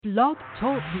Blog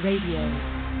Talk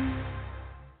Radio.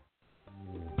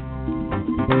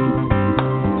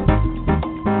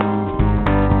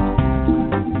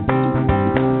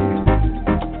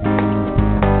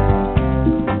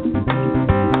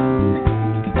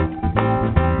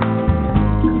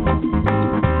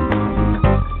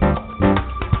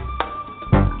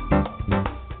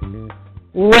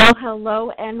 Well,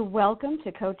 hello and welcome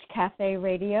to Coach Cafe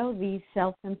Radio, the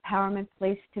self-empowerment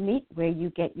place to meet, where you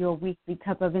get your weekly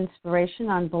cup of inspiration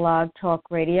on Blog Talk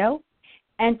Radio.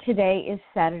 And today is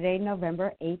Saturday,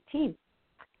 November 18th.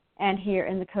 And here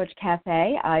in the Coach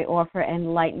Cafe, I offer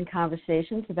enlightened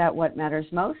conversations about what matters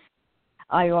most.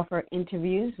 I offer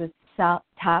interviews with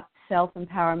top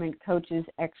self-empowerment coaches,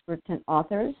 experts, and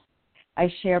authors.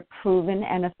 I share proven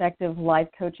and effective life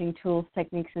coaching tools,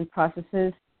 techniques, and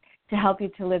processes to help you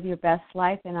to live your best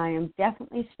life, and I am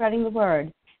definitely spreading the word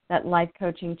that life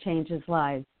coaching changes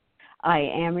lives. I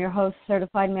am your host,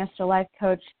 Certified Master Life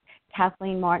Coach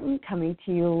Kathleen Martin, coming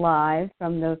to you live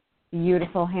from the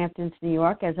beautiful Hamptons, New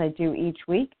York, as I do each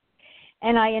week.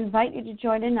 And I invite you to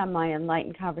join in on my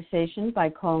enlightened conversation by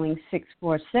calling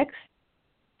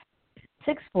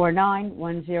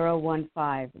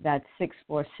 646-649-1015. That's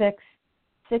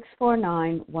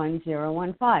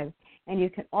 646-649-1015. And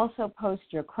you can also post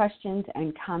your questions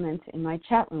and comments in my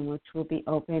chat room, which will be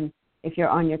open if you're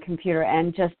on your computer.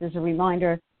 And just as a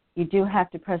reminder, you do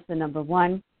have to press the number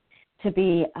 1 to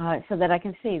be so that I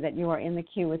can see that you are in the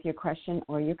queue with your question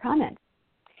or your comment.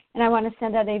 And I want to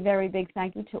send out a very big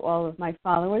thank you to all of my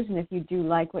followers. And if you do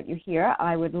like what you hear,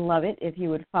 I would love it if you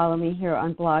would follow me here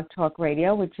on Blog Talk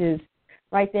Radio, which is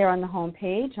right there on the home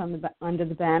page under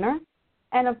the banner.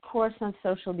 And, of course, on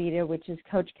social media, which is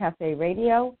Coach Cafe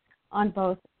Radio, on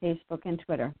both Facebook and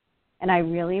Twitter. And I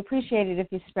really appreciate it if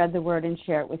you spread the word and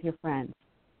share it with your friends.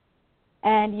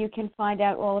 And you can find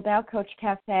out all about Coach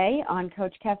Cafe on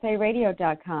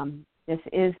CoachCafeRadio.com. This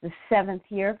is the 7th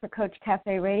year for Coach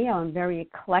Cafe Radio. I'm very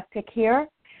eclectic here.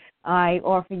 I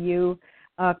offer you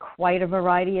quite a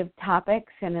variety of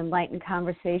topics and enlightened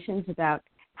conversations about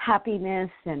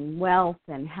happiness and wealth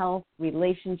and health,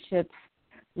 relationships,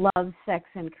 love, sex,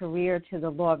 and career, to the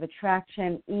law of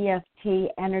attraction, EFT,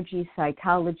 energy,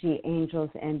 psychology, angels,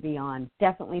 and beyond.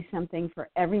 Definitely something for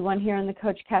everyone here in the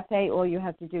Coach Cafe. All you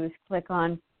have to do is click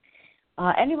on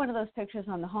any one of those pictures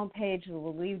on the home page. It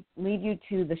will lead you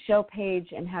to the show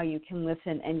page and how you can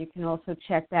listen, and you can also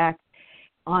check back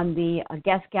on the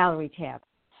guest gallery tab.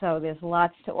 So there's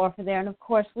lots to offer there. And, of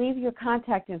course, leave your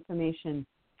contact information.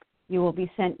 You will be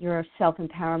sent your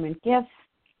self-empowerment gifts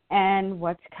and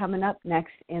what's coming up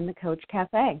next in the Coach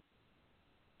Cafe.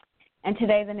 And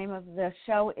today the name of the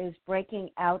show is Breaking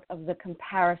Out of the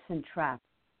Comparison Trap.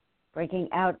 Breaking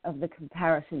out of the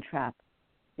comparison trap.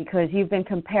 Because you've been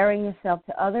comparing yourself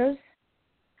to others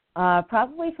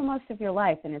probably for most of your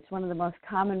life, and it's one of the most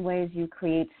common ways you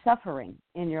create suffering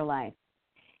in your life.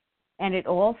 And it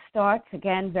all starts,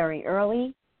 again, very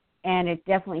early, and it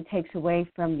definitely takes away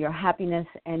from your happiness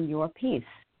and your peace.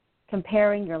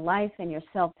 Comparing your life and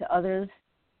yourself to others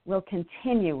will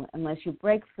continue unless you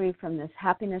break free from this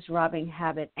happiness-robbing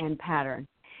habit and pattern.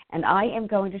 And I am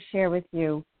going to share with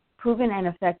you proven and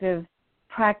effective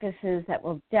practices that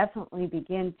will definitely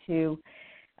begin to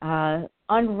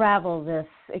unravel this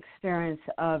experience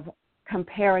of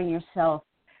comparing yourself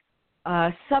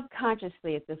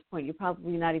subconsciously at this point. You're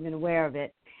probably not even aware of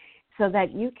it, so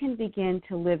that you can begin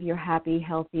to live your happy,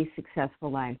 healthy, successful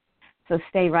life. So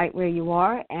stay right where you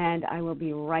are, and I will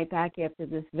be right back after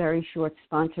this very short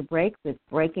sponsor break with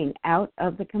Breaking Out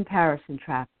of the Comparison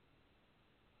Trap.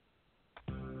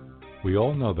 We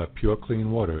all know that pure,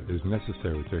 clean water is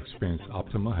necessary to experience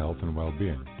optimal health and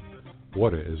well-being.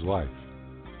 Water is life.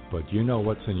 But do you know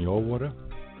what's in your water?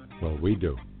 Well, we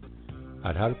do.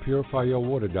 At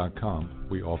howtopurifyyourwater.com,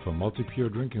 we offer multi-pure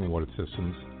drinking water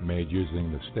systems made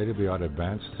using the state-of-the-art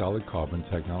advanced solid carbon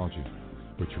technology,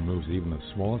 which removes even the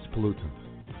smallest pollutants.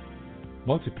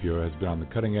 MultiPure has been on the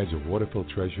cutting edge of water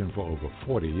filtration for over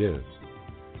 40 years.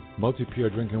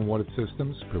 MultiPure drinking water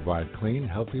systems provide clean,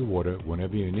 healthy water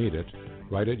whenever you need it,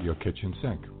 right at your kitchen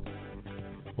sink.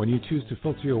 When you choose to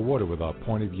filter your water with our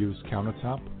point-of-use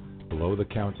countertop,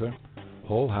 below-the-counter,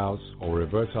 whole house, or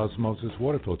reverse osmosis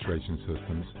water filtration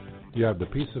systems, you have the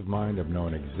peace of mind of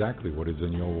knowing exactly what is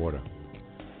in your water.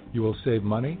 You will save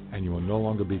money, and you will no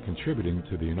longer be contributing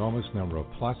to the enormous number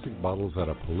of plastic bottles that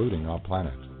are polluting our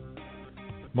planet.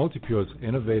 MultiPure's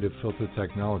innovative filter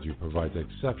technology provides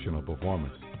exceptional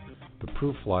performance. The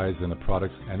proof lies in the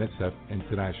product's NSF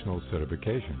International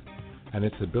certification and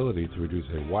its ability to reduce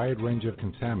a wide range of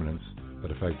contaminants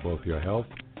that affect both your health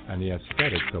and the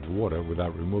aesthetics of water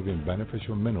without removing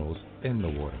beneficial minerals in the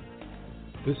water.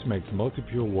 This makes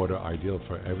multi-pure water ideal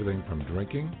for everything from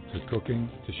drinking to cooking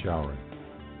to showering.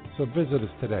 So visit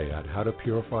us today at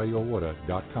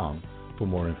howtopurifyyourwater.com for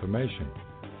more information.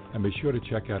 And be sure to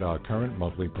check out our current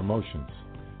monthly promotions.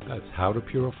 That's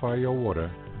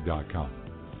howtopurifyyourwater.com.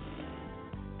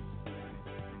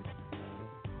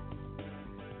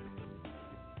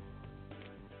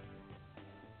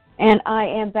 And I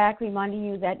am back reminding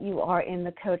you that you are in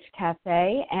the Coach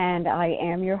Cafe, and I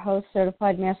am your host,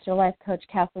 Certified Master Life Coach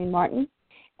Kathleen Martin.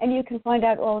 And you can find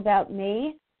out all about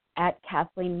me at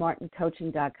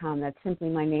KathleenMartinCoaching.com. That's simply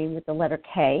my name with the letter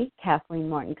K,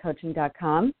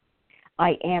 KathleenMartinCoaching.com.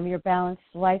 I am your Balanced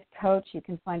Life Coach. You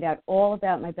can find out all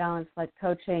about my Balanced Life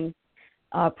Coaching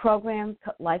program,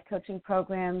 life coaching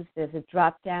programs. There's a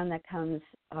drop-down that comes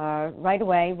right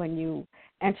away when you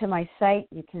enter my site.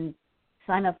 You can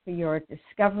sign up for your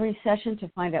discovery session to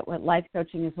find out what life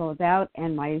coaching is all about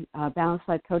and my Balanced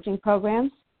Life Coaching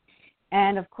programs.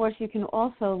 And, of course, you can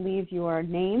also leave your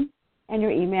name and your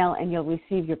email, and you'll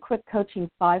receive your quick coaching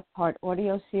 5-part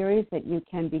audio series that you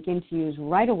can begin to use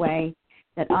right away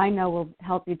that I know will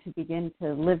help you to begin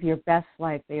to live your best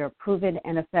life. They are proven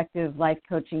and effective life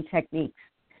coaching techniques.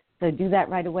 So do that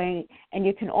right away. And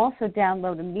you can also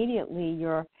download immediately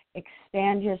your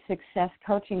Expand Your Success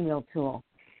Coaching Wheel tool.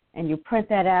 And you print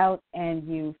that out and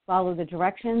you follow the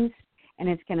directions, and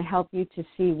it's going to help you to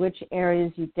see which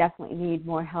areas you definitely need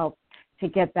more help to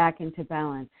get back into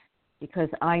balance. Because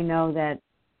I know that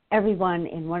everyone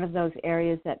in one of those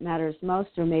areas that matters most,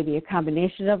 or maybe a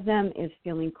combination of them, is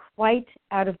feeling quite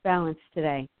out of balance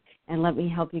today. And let me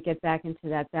help you get back into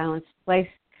that balanced place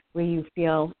where you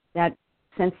feel that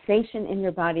sensation in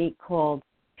your body called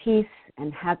peace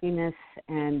and happiness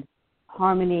and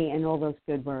harmony and all those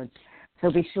good words. So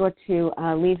be sure to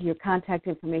leave your contact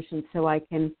information so I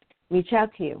can reach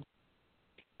out to you.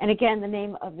 And again, the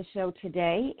name of the show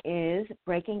today is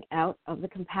Breaking Out of the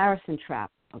Comparison Trap.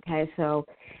 Okay, so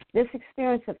this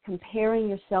experience of comparing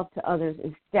yourself to others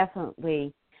is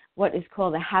definitely what is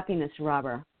called a happiness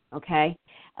robber. Okay,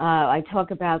 I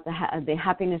talk about the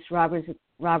happiness robbers.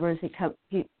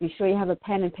 Be sure you have a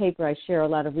pen and paper. I share a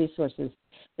lot of resources.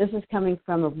 This is coming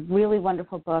from a really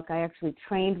wonderful book. I actually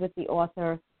trained with the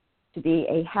author to be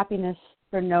a Happiness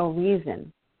for No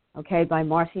Reason, okay, by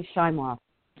Marcy Shimoff.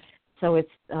 So it's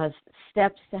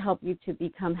steps to help you to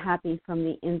become happy from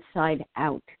the inside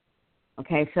out.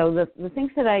 Okay, so the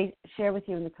things that I share with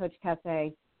you in the Coach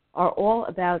Cafe are all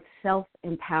about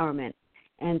self-empowerment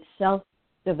and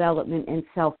self-development and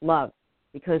self-love.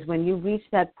 Because when you reach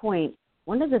that point,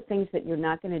 one of the things that you're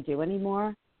not going to do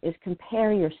anymore is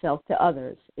compare yourself to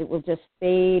others. It will just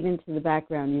fade into the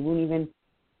background. You won't even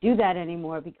do that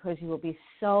anymore because you will be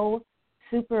so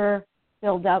super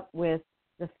filled up with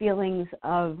the feelings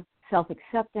of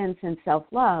self-acceptance and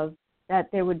self-love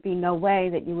that there would be no way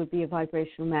that you would be a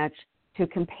vibrational match to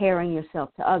comparing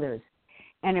yourself to others.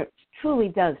 And it truly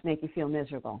does make you feel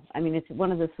miserable. I mean, it's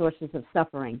one of the sources of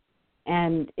suffering.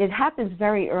 And it happens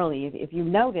very early. If you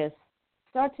notice,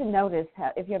 start to notice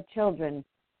how, if you have children,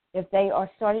 if they are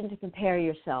starting to compare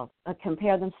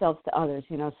themselves to others,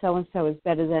 you know, so-and-so is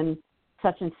better than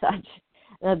such and such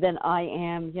than I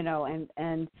am, you know,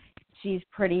 and she's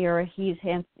prettier, he's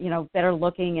better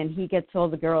looking, and he gets all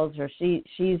the girls, or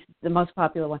she's the most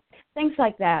popular one. Things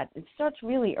like that. It starts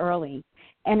really early,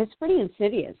 and it's pretty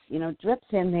insidious. You know, drips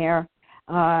in there.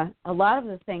 A lot of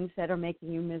the things that are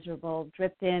making you miserable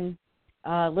dripped in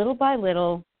little by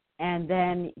little, and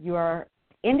then your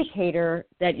indicator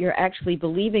that you're actually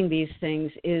believing these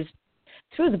things is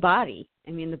through the body.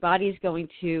 I mean, the body is going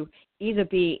to either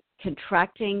be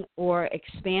contracting or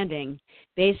expanding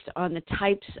based on the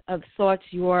types of thoughts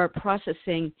you're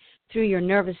processing through your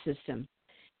nervous system.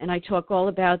 And I talk all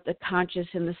about the conscious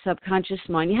and the subconscious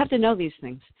mind. You have to know these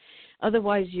things.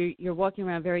 Otherwise, you're walking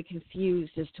around very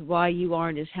confused as to why you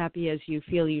aren't as happy as you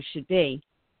feel you should be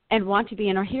and want to be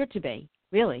and are here to be,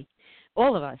 really.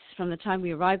 All of us, from the time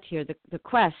we arrived here, the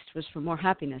quest was for more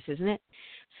happiness, isn't it?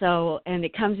 So, and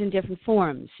it comes in different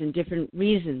forms and different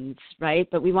reasons, right?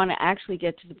 But we want to actually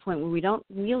get to the point where we don't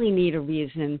really need a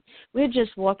reason. We're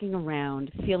just walking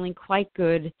around feeling quite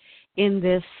good in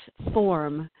this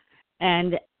form.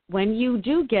 And when you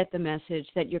do get the message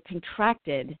that you're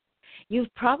contracted,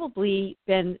 you've probably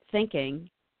been thinking,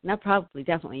 not probably,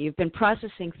 definitely, you've been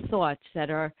processing thoughts that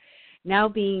are now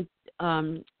being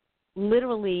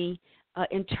literally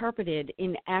interpreted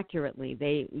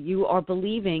inaccurately. You are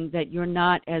believing that you're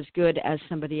not as good as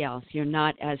somebody else. You're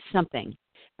not as something,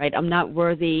 right? I'm not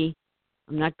worthy.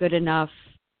 I'm not good enough.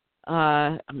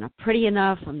 I'm not pretty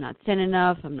enough. I'm not thin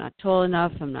enough. I'm not tall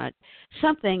enough. I'm not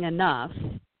something enough.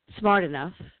 Smart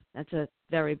enough. That's a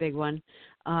very big one.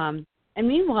 And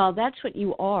meanwhile, that's what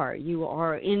you are. You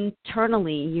are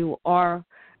internally, you are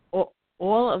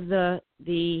all of the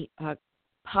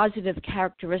positive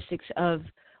characteristics of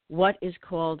what is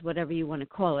called, whatever you want to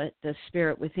call it, the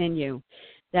spirit within you.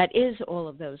 That is all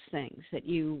of those things that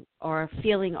you are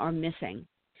feeling are missing.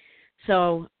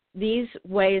 So these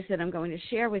ways that I'm going to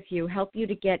share with you help you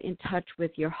to get in touch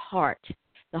with your heart,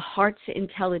 the heart's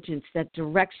intelligence that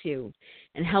directs you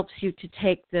and helps you to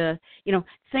take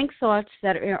think thoughts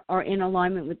that are in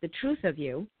alignment with the truth of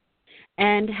you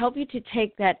and help you to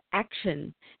take that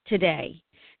action today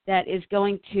that is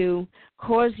going to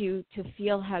cause you to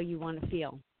feel how you want to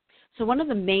feel. So one of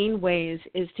the main ways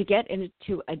is to get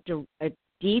into a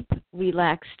deep,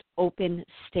 relaxed, open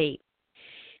state,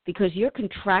 because you're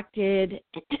contracted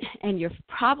and you're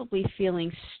probably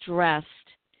feeling stressed,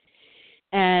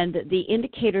 and the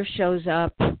indicator shows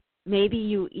up. Maybe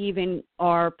you even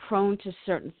are prone to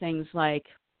certain things like,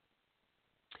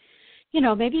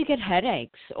 maybe you get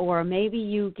headaches, or maybe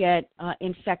you get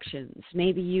infections.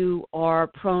 Maybe you are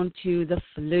prone to the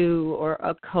flu or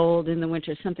a cold in the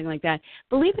winter, something like that.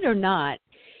 Believe it or not,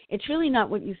 it's really not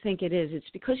what you think it is. It's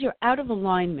because you're out of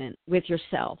alignment with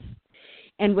yourself.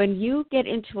 And when you get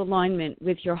into alignment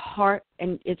with your heart,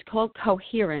 and it's called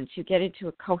coherence, you get into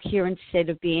a coherent state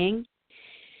of being,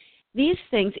 these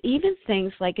things, even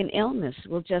things like an illness,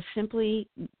 will just simply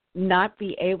not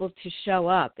be able to show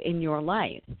up in your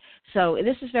life. So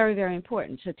this is very, very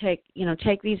important. So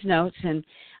take these notes and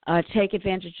take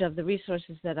advantage of the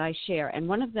resources that I share. And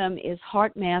one of them is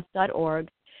heartmath.org,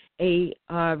 a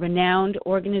renowned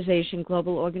organization,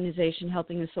 global organization,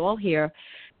 helping us all here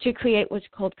to create what's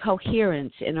called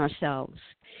coherence in ourselves.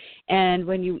 And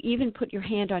when you even put your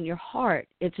hand on your heart,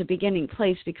 it's a beginning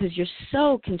place, because you're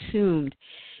so consumed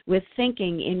with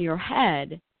thinking in your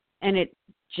head, and it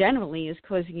generally is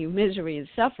causing you misery and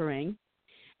suffering.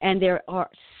 And there are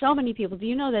so many people. Do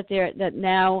you know that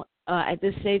now at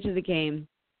this stage of the game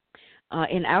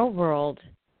in our world,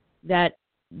 that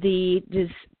the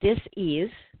dis-ease,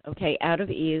 out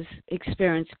of ease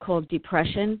experience called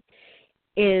depression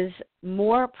is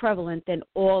more prevalent than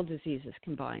all diseases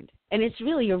combined. And it's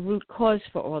really a root cause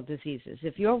for all diseases.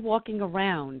 If you're walking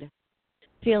around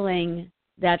feeling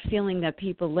that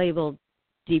people label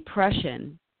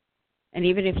depression, and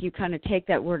even if you kind of take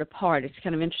that word apart, it's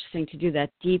kind of interesting to do that.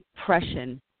 Deep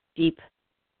pressure,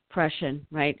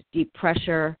 right? Deep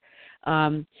pressure.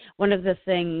 One of the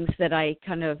things that I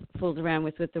kind of fooled around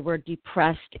with the word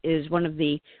depressed is one of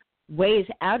the ways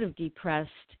out of depressed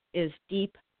is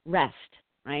deep rest,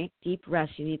 right? Deep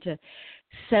rest. You need to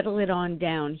settle it on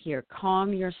down here.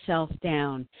 Calm yourself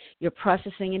down. You're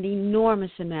processing an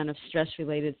enormous amount of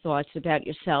stress-related thoughts about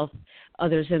yourself,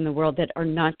 others in the world that are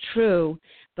not true,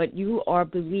 but you are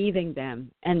believing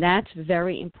them. And that's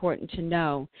very important to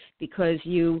know, because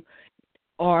it's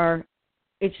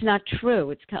not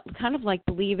true. It's kind of like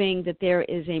believing that there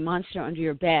is a monster under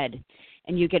your bed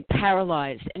and you get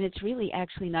paralyzed, and it's really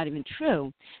actually not even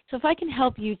true. So if I can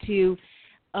help you to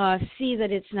see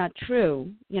that it's not true,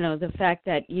 the fact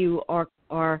that you are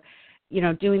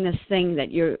doing this thing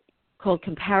that you're called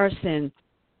comparison,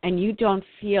 and you don't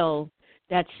feel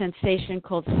that sensation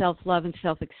called self-love and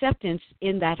self-acceptance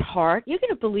in that heart, you're going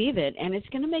to believe it, and it's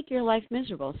going to make your life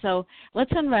miserable. So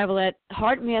let's unravel it.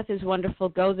 Heart Math is wonderful.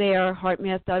 Go there,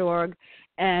 heartmath.org,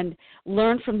 and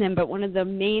learn from them. But one of the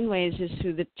main ways is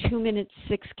through the 2-minute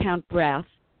 6-count breath,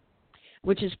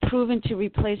 which is proven to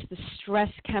replace the stress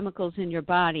chemicals in your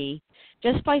body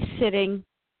just by sitting,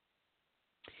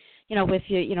 with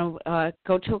you,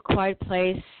 go to a quiet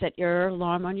place, set your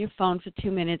alarm on your phone for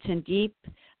 2 minutes, and deep,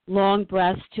 long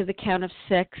breaths to the count of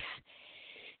 6,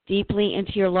 deeply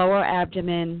into your lower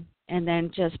abdomen, and then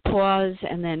just pause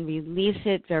and then release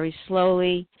it very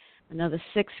slowly. Another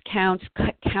 6 counts,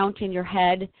 count in your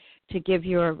head to give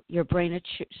your brain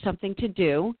something to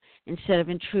do instead of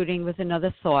intruding with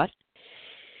another thought.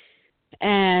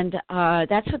 And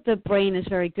that's what the brain is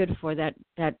very good for, that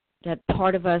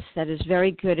part of us that is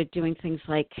very good at doing things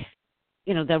like,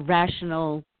 the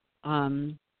rational,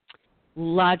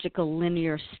 logical,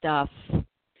 linear stuff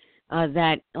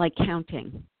that, like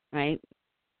counting, right?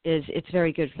 It's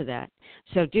very good for that.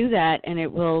 So do that, and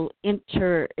it will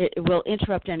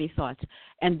interrupt any thoughts.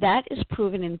 And that is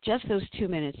proven in just those 2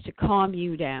 minutes to calm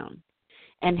you down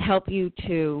and help you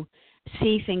to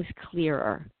see things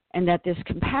clearer. And that this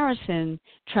comparison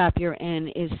trap you're in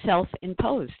is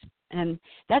self-imposed. And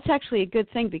that's actually a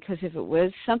good thing, because if it was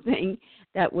something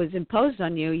that was imposed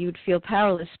on you, you'd feel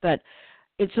powerless. But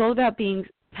it's all about being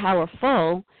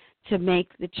powerful to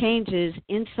make the changes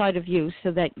inside of you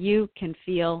so that you can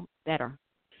feel better.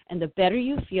 And the better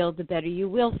you feel, the better you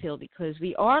will feel, because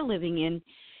we are living in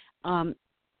an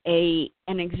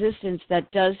existence that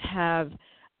does have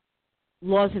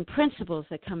laws and principles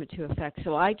that come into effect.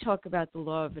 So I talk about the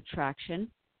law of attraction.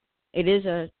 It is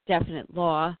a definite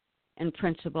law and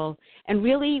principle. And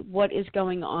really what is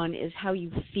going on is how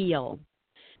you feel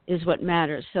is what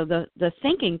matters. So the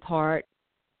thinking part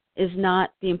is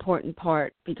not the important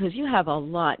part, because you have a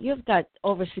lot. You've got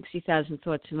over 60,000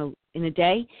 thoughts in a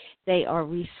day. They are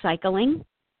recycling,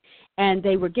 and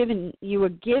you were given,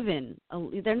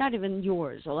 they're not even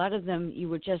yours. A lot of them you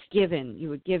were just given. You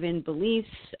were given beliefs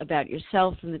about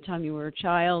yourself from the time you were a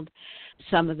child.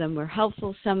 Some of them were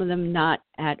helpful, some of them not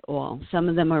at all. Some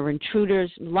of them are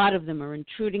intruders. A lot of them are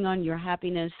intruding on your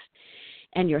happiness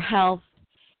and your health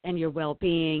and your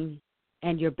well-being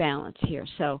and your balance here.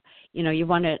 So, you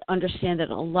want to understand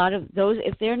that a lot of those,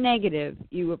 if they're negative,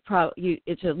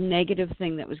 it's a negative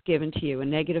thing that was given to you, a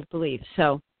negative belief.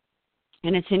 So,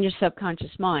 and it's in your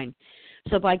subconscious mind.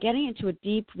 So by getting into a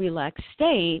deep, relaxed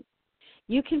state,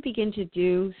 you can begin to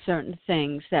do certain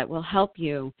things that will help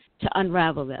you to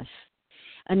unravel this.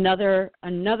 Another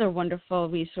wonderful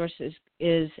resource is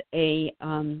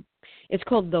it's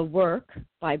called The Work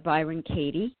by Byron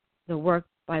Katie. The Work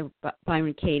by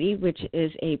Byron Katie, which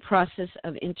is a process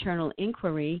of internal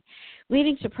inquiry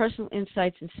leading to personal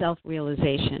insights and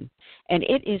self-realization. And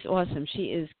it is awesome. She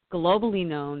is globally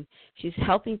known. She's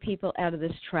helping people out of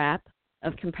this trap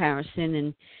of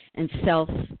comparison and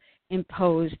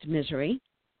self-imposed misery.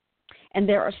 And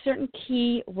there are certain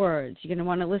key words. You're going to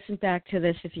want to listen back to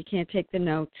this if you can't take the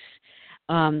notes.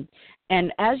 And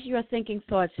as you're thinking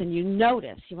thoughts and you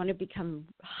notice, you want to become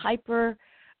hyper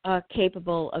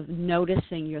capable of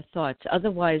noticing your thoughts.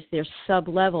 Otherwise, they're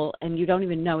sub-level and you don't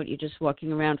even know it. You're just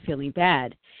walking around feeling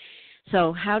bad.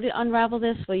 So how to unravel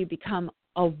this? Well, you become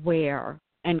aware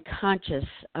and conscious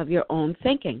of your own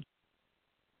thinking.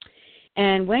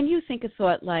 And when you think a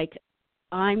thought like,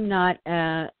 I'm not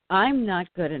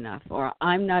good enough, or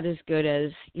I'm not as good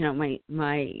as my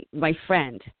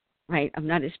friend, right? I'm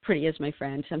not as pretty as my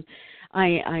friend. So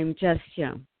I'm just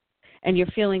and you're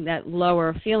feeling that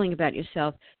lower feeling about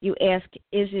yourself, you ask,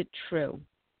 is it true?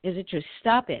 Is it true?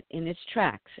 Stop it in its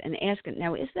tracks and ask it,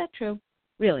 now, is that true?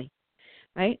 Really?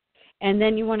 Right? And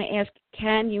then you want to ask,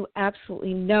 can you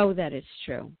absolutely know that it's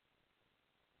true?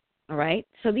 All right?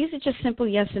 So these are just simple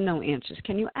yes and no answers.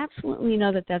 Can you absolutely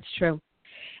know that that's true?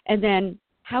 And then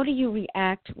how do you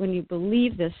react when you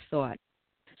believe this thought?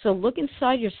 So look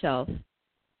inside yourself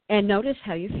and notice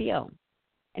how you feel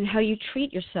and how you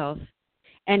treat yourself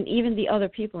and even the other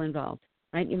people involved,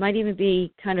 right? You might even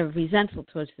be kind of resentful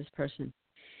towards this person.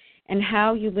 And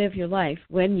how you live your life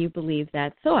when you believe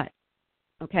that thought,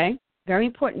 okay? Very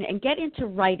important. And get into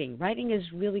writing. Writing is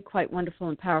really quite wonderful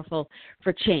and powerful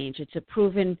for change. It's a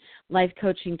proven life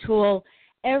coaching tool.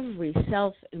 Every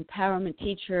self-empowerment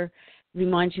teacher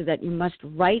reminds you that you must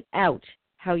write out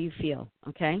how you feel,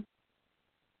 okay?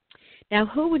 Now,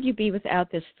 who would you be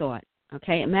without this thought,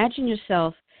 okay? Imagine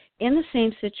yourself in the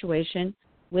same situation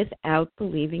without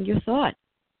believing your thought.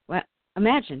 Well,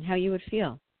 imagine how you would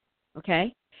feel,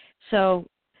 okay? So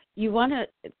you want to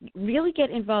really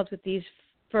get involved with these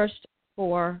first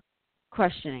 4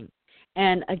 questioning.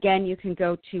 And again, you can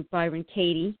go to Byron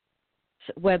Katie's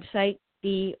website,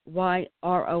 BYRONKATIE.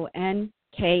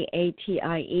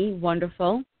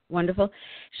 Wonderful, wonderful.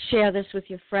 Share this with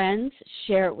your friends.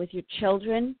 Share it with your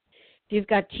children. If you've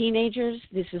got teenagers,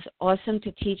 this is awesome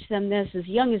to teach them this as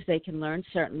young as they can learn,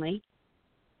 certainly.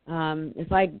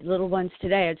 If I had little ones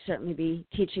today, I'd certainly be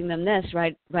teaching them this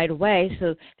right away,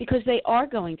 so because they are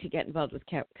going to get involved with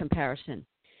comparison,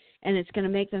 and it's going to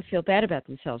make them feel bad about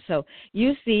themselves. So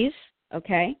use these,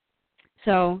 okay?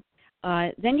 So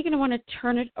then you're going to want to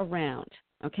turn it around,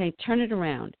 okay? Turn it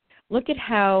around. Look at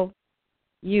how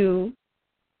you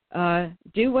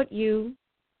do what you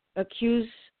accuse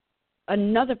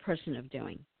another person of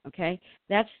doing, okay?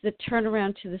 That's the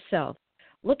turnaround to the self.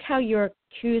 Look how you're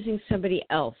accusing somebody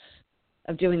else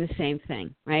of doing the same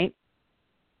thing, right?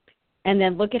 And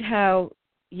then look at how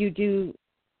you do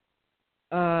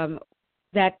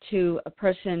that to a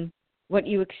person, what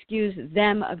you excuse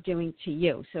them of doing to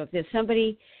you. So if there's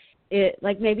somebody,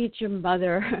 like maybe it's your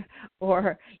mother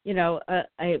or,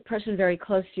 a person very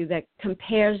close to you that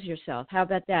compares yourself. How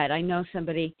about that? I know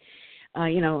somebody,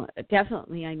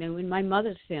 definitely I know in my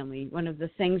mother's family, one of the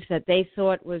things that they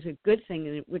thought was a good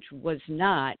thing, which was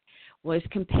not, was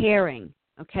comparing,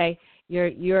 okay?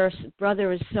 Your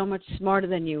brother is so much smarter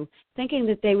than you, thinking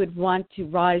that they would want to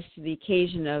rise to the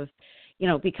occasion of,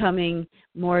 becoming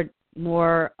more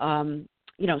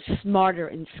smarter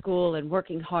in school and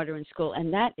working harder in school,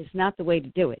 and that is not the way to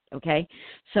do it, okay?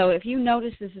 So if you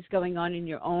notice this is going on in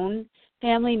your own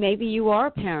family, maybe you are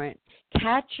a parent.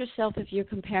 Catch yourself if you're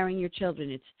comparing your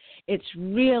children. It's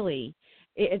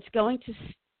going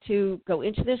to go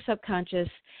into their subconscious,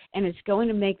 and it's going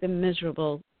to make them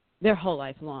miserable their whole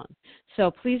life long.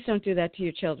 So please don't do that to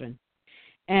your children.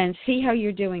 And see how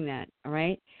you're doing that, all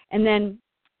right? And then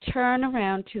turn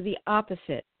around to the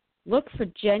opposite. Look for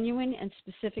genuine and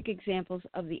specific examples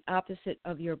of the opposite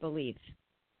of your beliefs.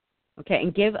 Okay,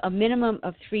 and give a minimum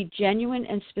of 3 genuine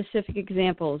and specific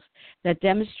examples that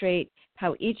demonstrate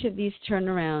how each of these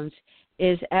turnarounds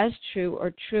is as true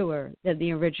or truer than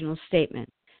the original statement,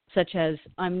 such as,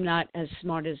 I'm not as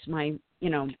smart as my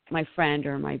friend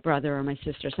or my brother or my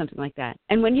sister, something like that.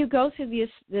 And when you go through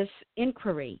this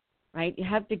inquiry, right, you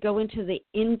have to go into the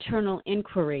internal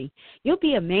inquiry. You'll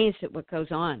be amazed at what goes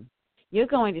on. You're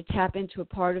going to tap into a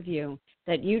part of you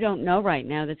that you don't know right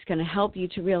now that's going to help you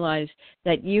to realize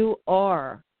that you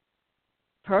are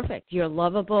perfect. You're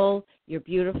lovable, you're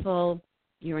beautiful,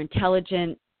 you're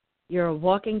intelligent, you're a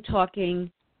walking,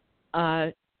 talking,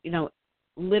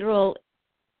 literal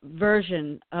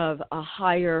version of a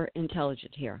higher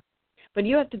intelligence here. But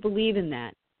you have to believe in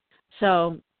that.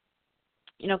 So,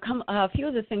 a few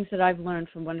of the things that I've learned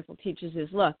from wonderful teachers is,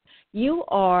 look, you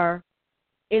are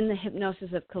in the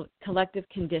hypnosis of collective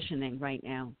conditioning right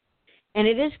now. And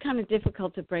it is kind of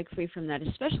difficult to break free from that,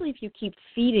 especially if you keep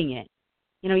feeding it.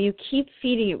 You keep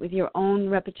feeding it with your own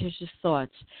repetitious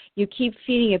thoughts. You keep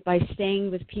feeding it by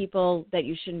staying with people that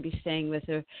you shouldn't be staying with,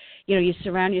 or, you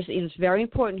surround yourself. It's very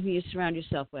important who you surround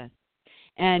yourself with.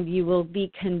 And you will be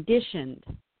conditioned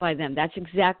by them. That's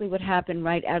exactly what happened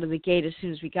right out of the gate as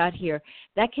soon as we got here.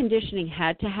 That conditioning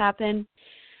had to happen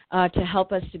to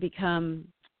help us to become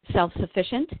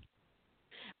self-sufficient.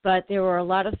 But there were a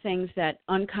lot of things that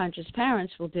unconscious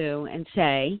parents will do and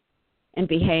say and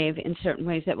behave in certain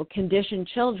ways that will condition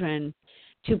children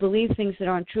to believe things that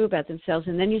aren't true about themselves.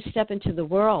 And then you step into the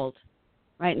world,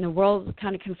 right? And the world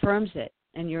kind of confirms it.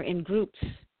 And you're in groups.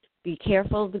 Be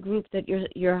careful of the group that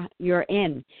you're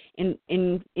in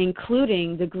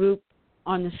including the group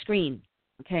on the screen.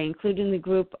 Okay, including the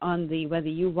group on the whether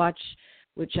you watch,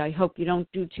 which I hope you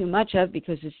don't do too much of,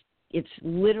 because it's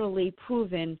literally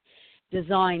proven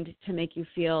designed to make you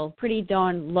feel pretty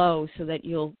darn low so that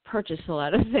you'll purchase a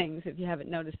lot of things if you haven't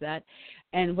noticed that.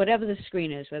 And whatever the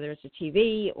screen is, whether it's a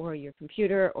TV or your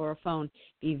computer or a phone,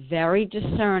 be very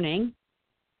discerning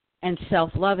and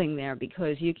self-loving there,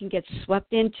 because you can get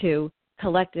swept into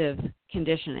collective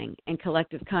conditioning and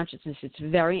collective consciousness. It's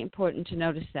very important to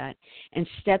notice that and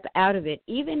step out of it,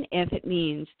 even if it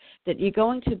means that you're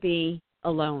going to be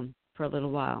alone for a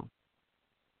little while.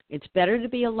 It's better to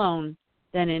be alone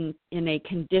than in a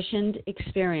conditioned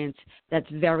experience that's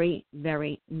very,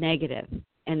 very negative.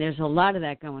 And there's a lot of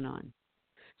that going on.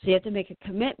 So you have to make a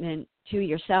commitment to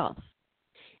yourself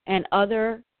and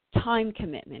other time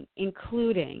commitment,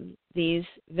 including these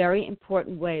very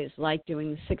important ways like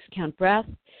doing the 6-count breath.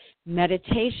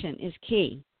 Meditation is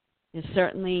key. There's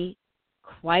certainly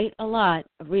quite a lot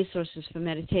of resources for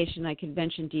meditation. I could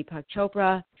mention Deepak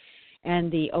Chopra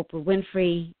and the Oprah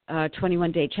Winfrey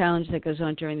 21-day challenge that goes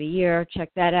on during the year.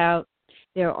 Check that out.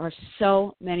 There are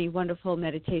so many wonderful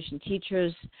meditation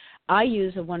teachers. I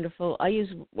use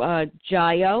Jayo.com,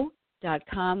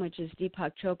 which is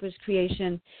Deepak Chopra's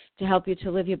creation to help you to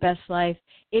live your best life.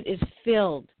 It is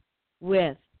filled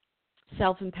with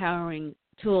self-empowering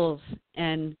tools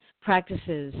and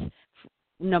practices.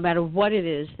 No matter what it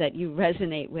is that you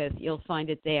resonate with, you'll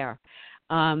find it there.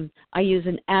 I use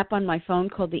an app on my phone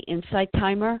called the Insight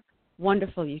Timer.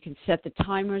 Wonderful. You can set the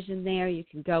timers in there. You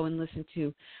can go and listen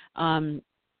to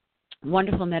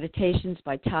wonderful meditations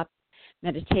by top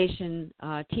meditation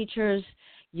teachers.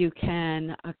 You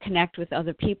can connect with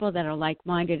other people that are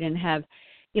like-minded and have,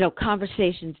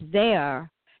 conversations there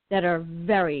that are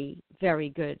very, very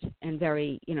good and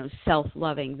very,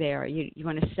 self-loving there. You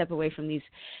want to step away from these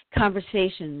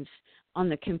conversations on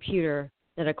the computer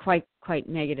that are quite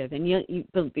negative. And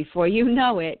before you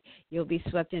know it, you'll be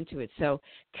swept into it. So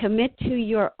commit to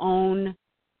your own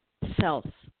self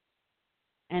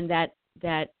and that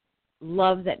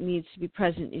love that needs to be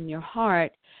present in your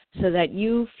heart so that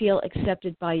you feel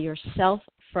accepted by yourself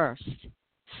first.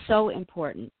 So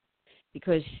important,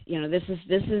 because this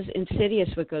is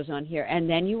insidious what goes on here. And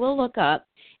then you will look up,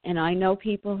 and I know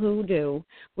people who do,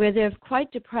 where they're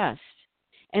quite depressed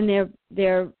and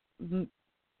their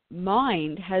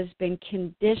mind has been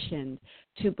conditioned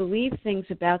to believe things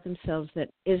about themselves that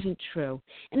isn't true.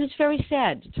 And it's very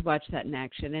sad to watch that in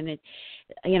action. And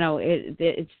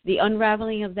it's the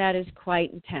unraveling of that is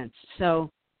quite intense. So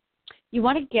you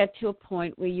want to get to a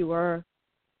point where you are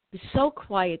so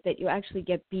quiet that you actually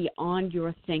get beyond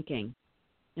your thinking.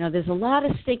 You know, there's a lot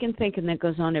of stinking thinking that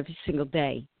goes on every single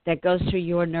day that goes through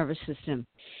your nervous system.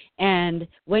 And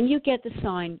when you get the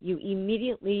sign, you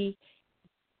immediately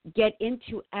get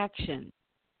into action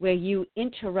where you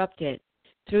interrupt it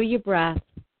through your breath,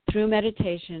 through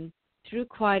meditation, through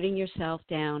quieting yourself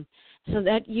down so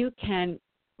that you can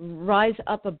rise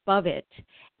up above it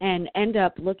and end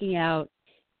up looking out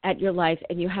at your life,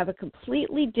 and you have a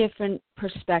completely different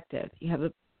perspective. You have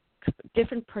a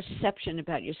different perception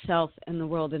about yourself and the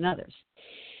world and others.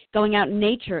 Going out in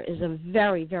nature is a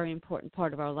very, very important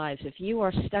part of our lives. If you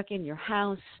are stuck in your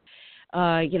house,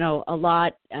 a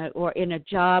lot, or in a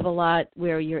job a lot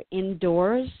where you're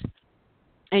indoors,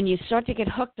 and you start to get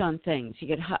hooked on things.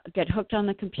 You get hooked on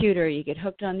the computer. You get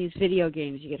hooked on these video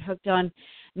games. You get hooked on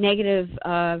negative,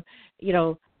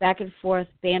 back and forth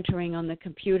bantering on the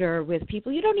computer with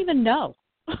people you don't even know.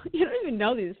 You don't even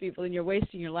know these people, and you're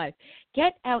wasting your life.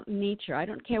 Get out in nature. I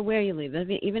don't care where you live.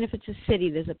 Even if it's a city,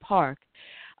 there's a park.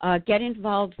 Get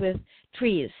involved with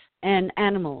trees and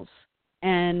animals.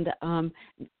 And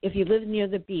if you live near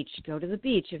the beach, go to the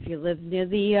beach. If you live near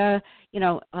the,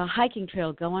 a hiking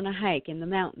trail, go on a hike in the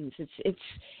mountains.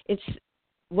 It's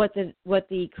what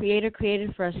the Creator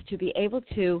created for us to be able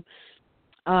to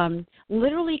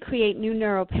literally create new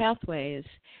neural pathways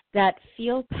that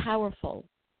feel powerful.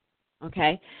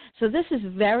 Okay? So this is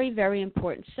very, very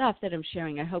important stuff that I'm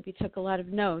sharing. I hope you took a lot of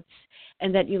notes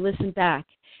and that you listened back.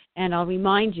 And I'll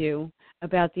remind you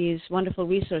about these wonderful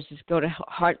resources. Go to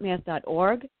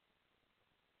heartmath.org.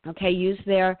 Okay, use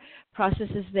their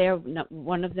processes there.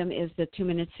 One of them is the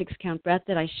 2-minute 6-count breath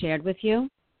that I shared with you.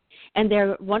 And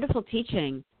they're wonderful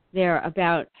teaching there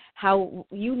about how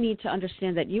you need to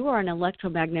understand that you are an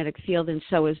electromagnetic field, and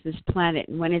so is this planet.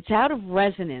 And when it's out of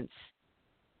resonance,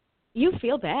 you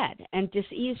feel bad, and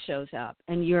dis-ease shows up.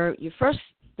 And the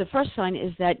first sign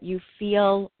is that you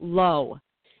feel low,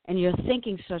 and your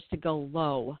thinking starts to go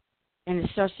low, and it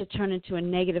starts to turn into a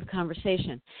negative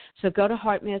conversation. So go to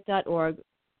heartmath.org,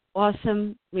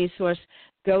 awesome resource.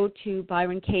 Go to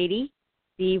Byron Katie,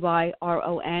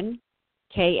 BYRON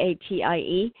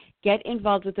KATIE. Get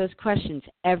involved with those questions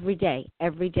every day.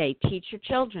 Teach your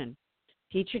children,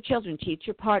 teach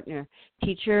your partner,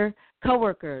 teach your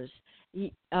coworkers.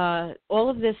 All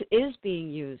of this is being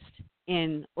used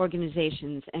in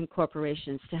organizations and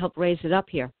corporations to help raise it up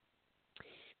here.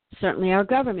 Certainly our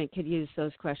government could use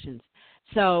those questions.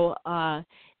 So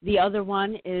the other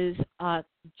one is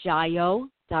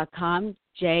jayo.com,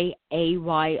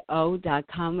 JAYO.com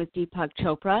with Deepak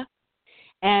Chopra,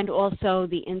 and also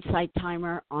the Insight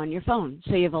Timer on your phone.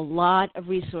 So you have a lot of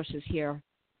resources here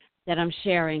that I'm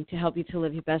sharing to help you to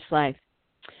live your best life.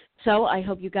 So I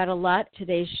hope you got a lot.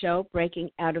 Today's show, Breaking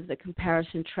Out of the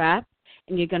Comparison Trap,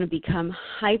 and you're going to become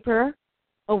hyper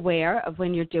aware of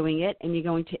when you're doing it, and you're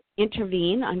going to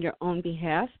intervene on your own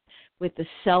behalf with the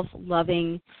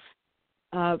self-loving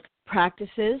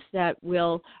practices that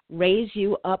will raise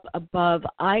you up above.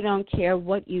 I don't care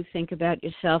what you think about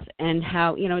yourself and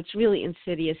how, it's really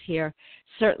insidious here.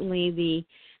 Certainly the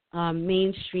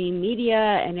mainstream media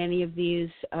and any of these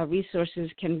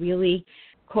resources can really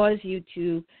cause you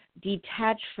to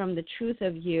detach from the truth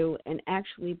of you and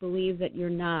actually believe that you're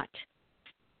not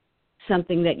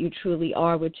something that you truly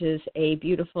are, which is a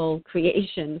beautiful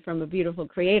creation from a beautiful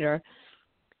creator.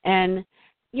 And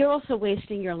you're also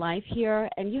wasting your life here,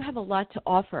 and you have a lot to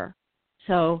offer.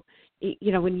 So,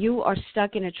 when you are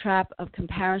stuck in a trap of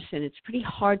comparison, it's pretty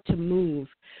hard to move.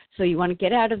 So you want to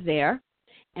get out of there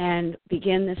and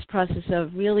begin this process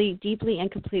of really deeply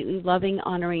and completely loving,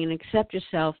 honoring, and accept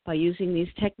yourself by using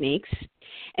these techniques.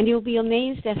 And you'll be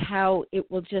amazed at how it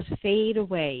will just fade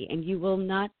away, and you will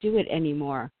not do it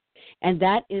anymore. And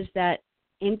that is that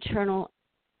internal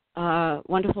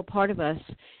wonderful part of us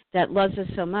that loves us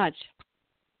so much,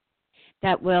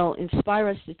 that will inspire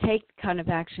us to take the kind of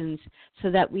actions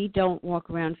so that we don't walk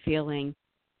around feeling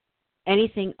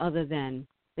anything other than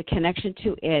the connection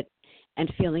to it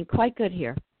and feeling quite good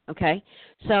here, okay?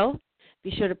 So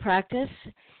be sure to practice,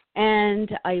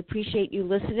 and I appreciate you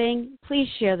listening. Please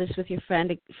share this with your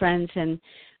friends and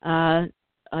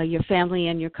your family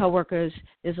and your coworkers.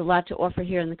 There's a lot to offer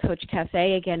here in the Coach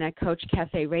Cafe, again at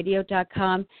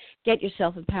CoachCafeRadio.com. Get your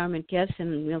self-empowerment gifts,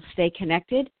 and we'll stay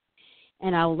connected.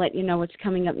 And I'll let you know what's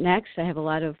coming up next. I have a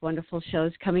lot of wonderful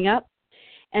shows coming up.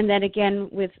 And then again,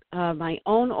 with my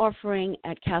own offering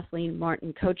at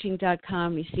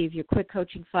KathleenMartinCoaching.com, receive your quick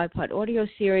coaching 5-part audio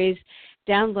series,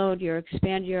 download your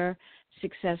Expand Your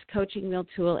Success Coaching Meal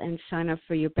Tool, and sign up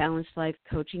for your Balanced Life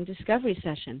Coaching Discovery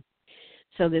Session.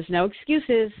 So there's no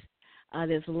excuses.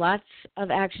 There's lots of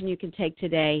action you can take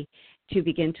today to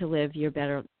begin to live your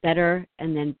better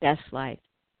and then best life.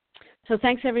 So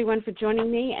thanks, everyone, for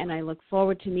joining me, and I look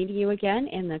forward to meeting you again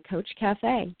in the Coach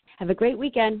Cafe. Have a great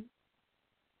weekend.